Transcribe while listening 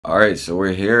Alright, so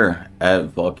we're here at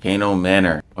Volcano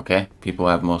Manor. Okay, people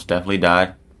have most definitely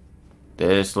died.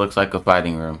 This looks like a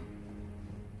fighting room.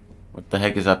 What the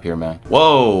heck is up here, man?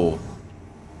 Whoa!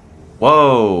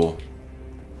 Whoa!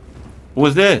 Who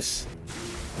was this?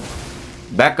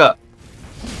 Back up.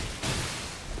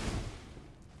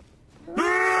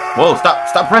 Whoa,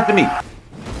 stop pressing me!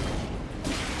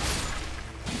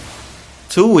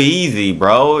 Too easy,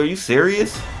 bro. Are you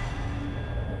serious?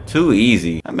 Too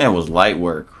easy. That man was light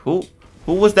work. Who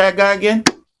was that guy again?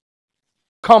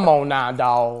 Come on now,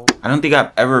 dog. I don't think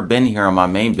I've ever been here on my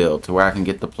main build to where I can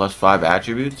get the +5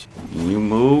 attributes. Can you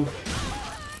move?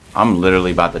 I'm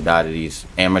literally about to die to these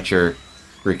amateur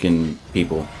freaking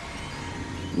people.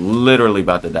 Literally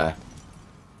about to die.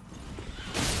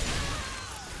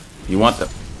 You want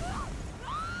the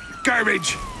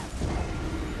garbage?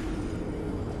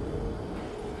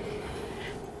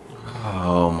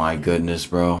 Oh my goodness,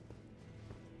 bro.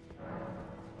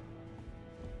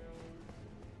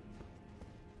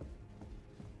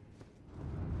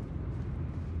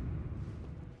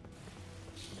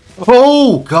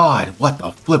 Oh God, what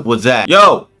the flip was that?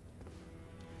 Yo!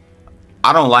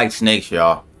 I don't like snakes,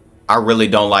 y'all. I really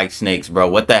don't like snakes, bro.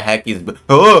 What the heck is...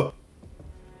 Oh!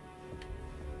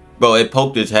 Bro, it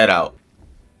poked his head out.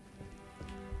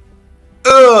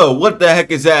 Ugh, what the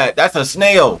heck is that? That's a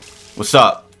snail. What's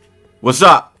up? What's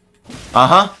up?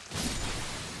 Uh-huh.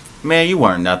 Man, you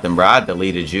weren't nothing, bro. I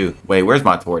deleted you. Wait, where's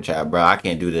my torch at, bro? I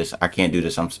can't do this. I can't do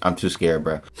this. I'm too scared,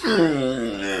 bro.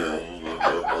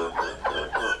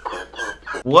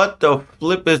 What the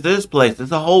flip is this place?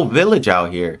 There's a whole village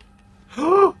out here.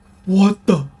 What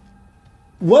the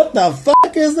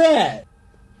fuck is that?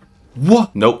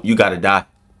 What? Nope, you gotta die.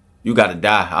 You gotta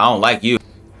die. I don't like you.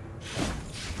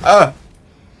 Come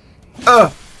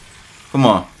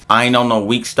on. I ain't on no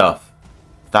weak stuff.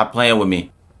 Stop playing with me.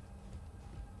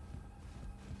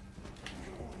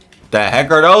 The heck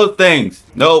are those things?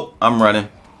 Nope, I'm running.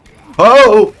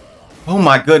 Oh! Oh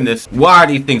my goodness. Why are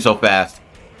these things so fast?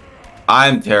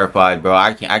 I'm terrified, bro.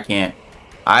 I can't.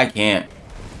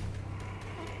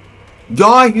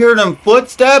 Y'all hear them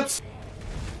footsteps?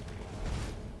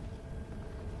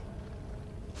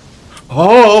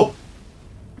 Oh!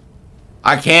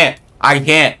 I can't.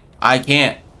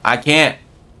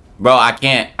 Bro, I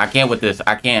can't with this.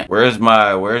 I can't. Where's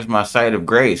my site of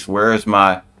grace? Where's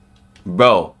my...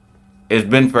 Bro, it's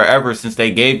been forever since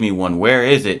they gave me one. Where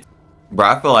is it? Bro,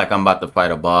 I feel like I'm about to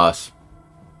fight a boss.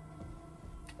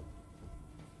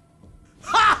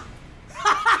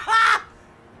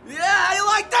 Yeah, you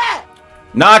like that?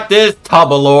 Not this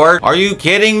Tubalord. Are you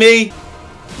kidding me?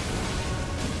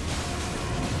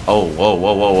 Oh,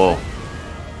 whoa.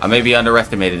 I maybe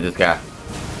underestimated this guy.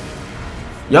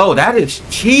 Yo, that is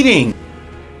cheating.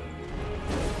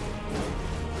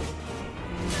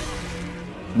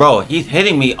 Bro, he's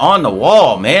hitting me on the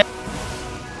wall, man.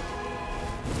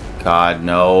 God,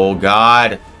 no,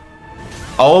 God.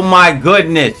 Oh my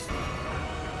goodness.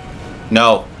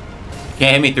 No. He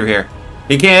can't hit me through here.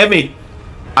 He can't hit me.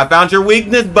 I found your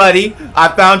weakness, buddy. I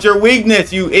found your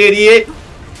weakness, you idiot.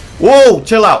 Whoa,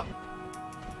 chill out.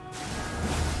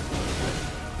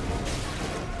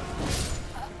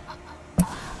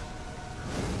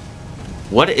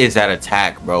 What is that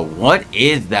attack, bro? What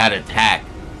is that attack?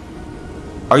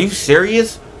 Are you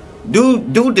serious?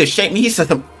 Dude to shake me. He said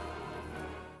some...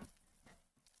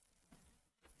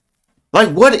 Like,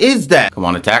 what is that? Come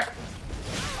on, attack.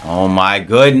 Oh my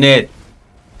goodness.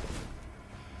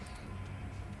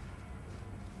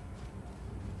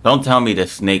 Don't tell me the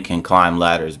snake can climb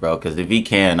ladders, bro. Because if he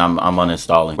can, I'm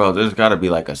uninstalling. Bro, there's got to be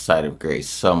like a site of grace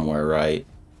somewhere, right?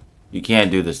 You can't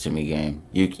do this to me, game.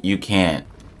 You can't.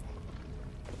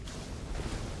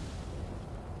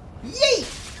 Yeet!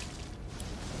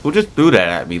 Who just threw that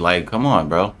at me? Like, come on,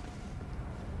 bro.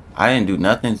 I didn't do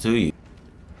nothing to you.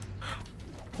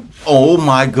 Oh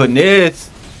my goodness.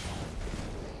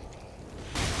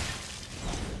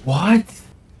 What?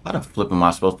 How the flip am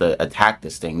I supposed to attack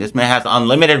this thing? This man has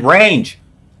unlimited range.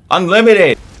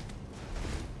 Unlimited.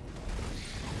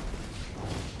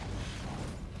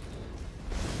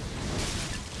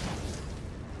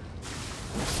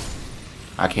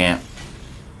 I can't.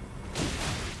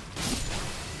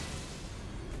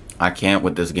 I can't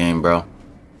with this game, bro.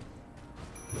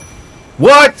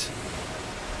 What?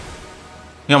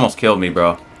 He almost killed me,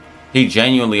 bro. He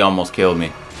genuinely almost killed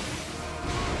me.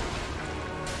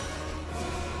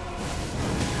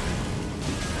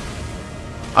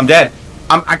 I'm dead.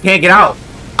 I can't get out.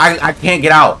 I can't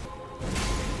get out.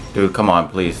 Dude, come on,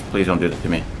 please. Please don't do this to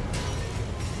me.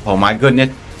 Oh my goodness.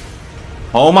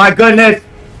 Oh my goodness.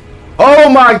 Oh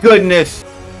my goodness.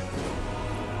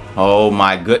 Oh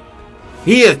my good.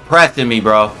 He is pressing me,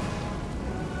 bro.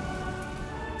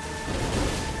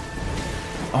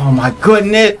 Oh my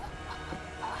goodness.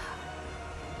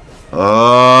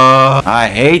 I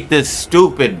hate this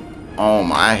stupid. Oh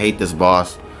my, I hate this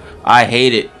boss. I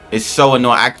hate it. It's so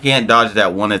annoying. I can't dodge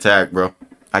that one attack, bro.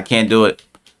 I can't do it.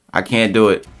 I can't do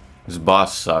it. This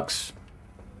boss sucks.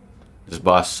 This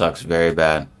boss sucks very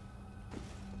bad.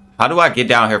 How do I get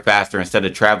down here faster instead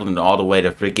of traveling all the way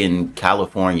to freaking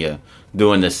California,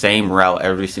 doing the same route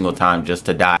every single time just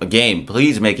to die? Game,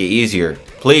 please make it easier.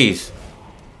 Please.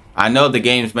 I know the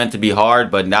game's meant to be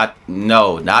hard, but not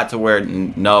to where,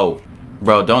 no.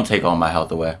 Bro, don't take all my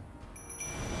health away.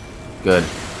 Good.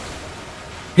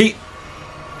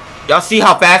 Y'all see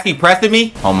how fast he pressed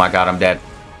me? Oh my god, I'm dead.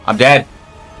 I'm dead.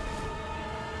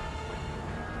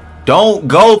 Don't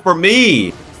go for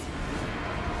me.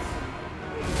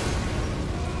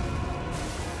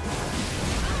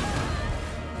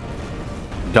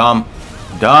 Dumb.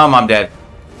 Dumb, I'm dead.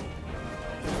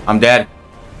 I'm dead.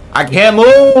 I can't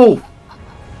move.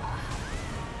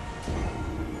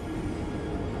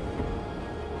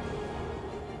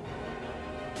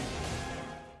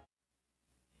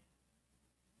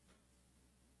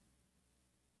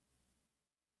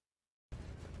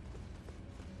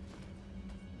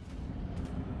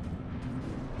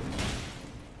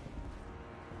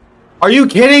 Are you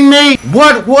kidding me?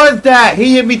 What was that?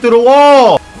 He hit me through the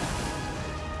wall.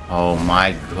 Oh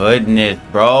my goodness,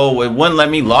 bro. It wouldn't let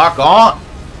me lock on.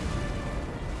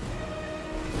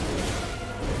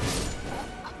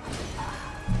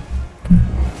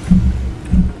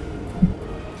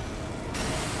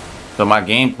 So my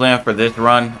game plan for this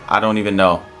run, I don't even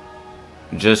know.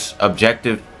 Just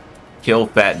objective, kill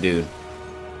fat dude.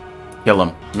 Kill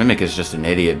him. Mimic is just an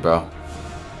idiot, bro.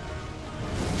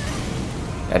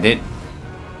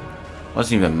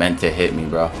 Wasn't even meant to hit me,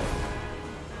 bro.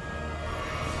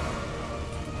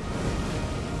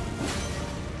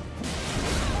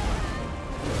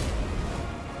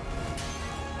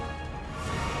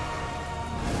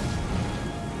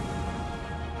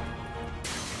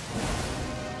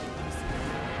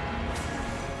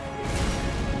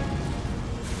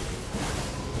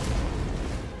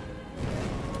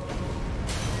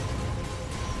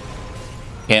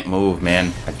 Can't move,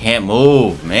 man. I can't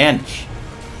move, man.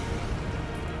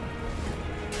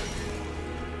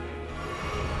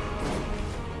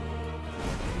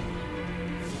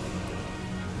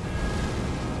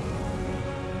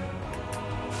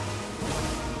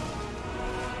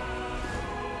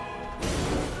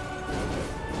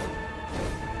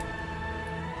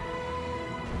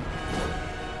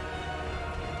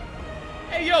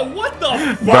 Hey, yo, what the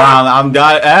fuck? Bro, I'm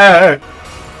done.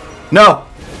 No.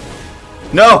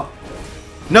 No.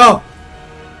 No.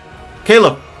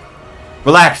 Caleb.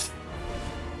 Relax.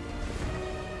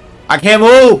 I can't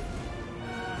move.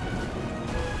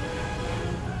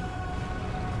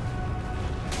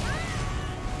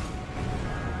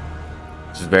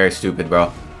 This is very stupid,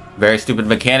 bro. Very stupid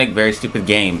mechanic, very stupid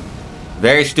game.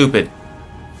 Very stupid.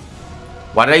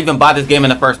 Why did I even buy this game in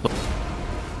the first place?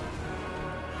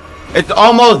 It's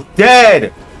almost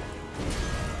dead.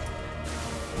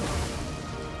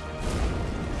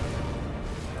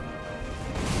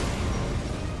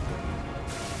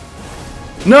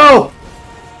 No!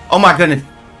 Oh my goodness.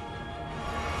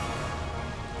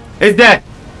 It's dead.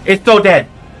 It's so dead.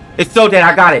 It's so dead.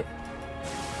 I got it.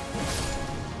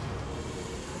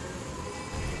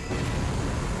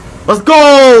 Let's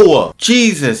go!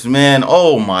 Jesus, man.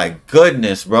 Oh my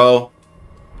goodness, bro.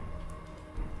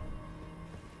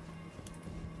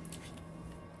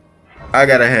 I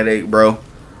got a headache, bro.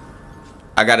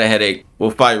 I got a headache.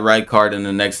 We'll fight right card in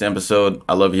the next episode.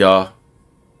 I love y'all.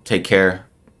 Take care.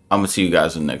 I'm gonna see you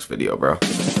guys in the next video, bro.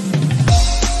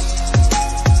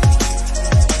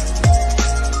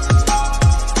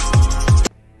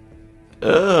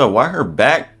 Why her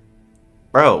back?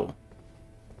 Bro.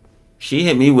 She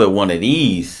hit me with one of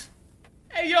these.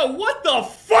 Hey, yo, what the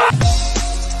fuck?